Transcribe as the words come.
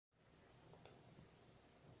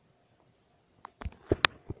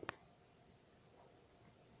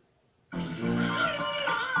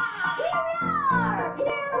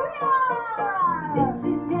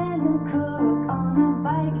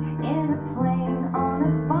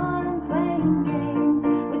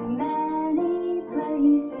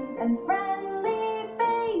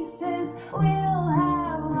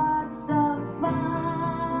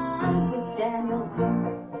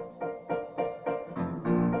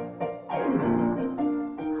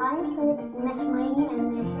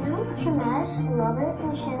Robert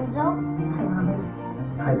and Shinzo. Hi, Robert.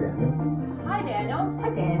 Hi, Daniel. Hi, Daniel. Hi,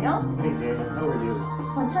 Daniel. Hey, Daniel. How are you?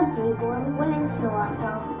 What's up, B-boy? What is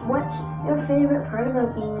Gelato? What's your favorite part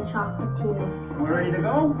about being a chocolatier? We're ready to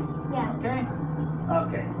go? Yeah. Okay.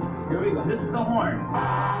 Okay. Here we go. This is the horn.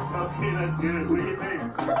 Okay, that's good. What do you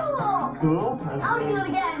think? Cool! Cool? I'll do it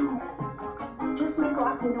again. Just make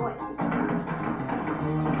lots of noise.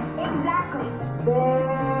 Exactly.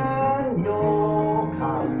 Daniel,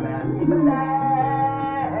 come and play.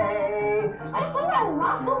 I just want to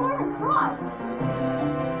laugh somewhere and cry.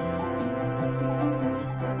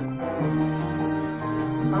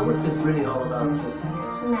 Our work is really all about just...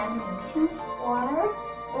 Imagination. Water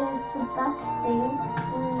is the best thing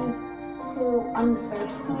to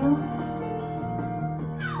unthirst you.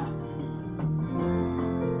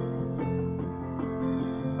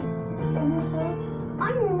 And you say,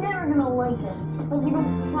 I'm never gonna like this, but you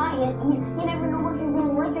don't try it, and you never know if you're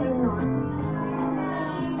gonna like it or not.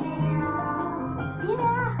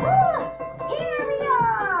 Yeah! Ah! Here we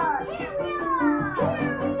are! Here we are!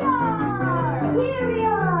 Here we are! Here we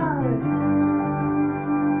are!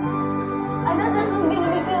 I thought this was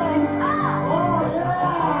gonna be good. Ah! Oh, yeah!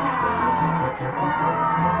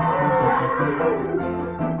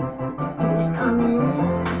 Who's coming?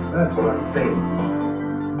 That's what I'm saying.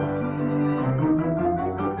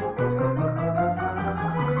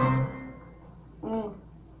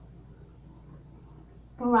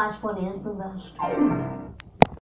 The last one is the best.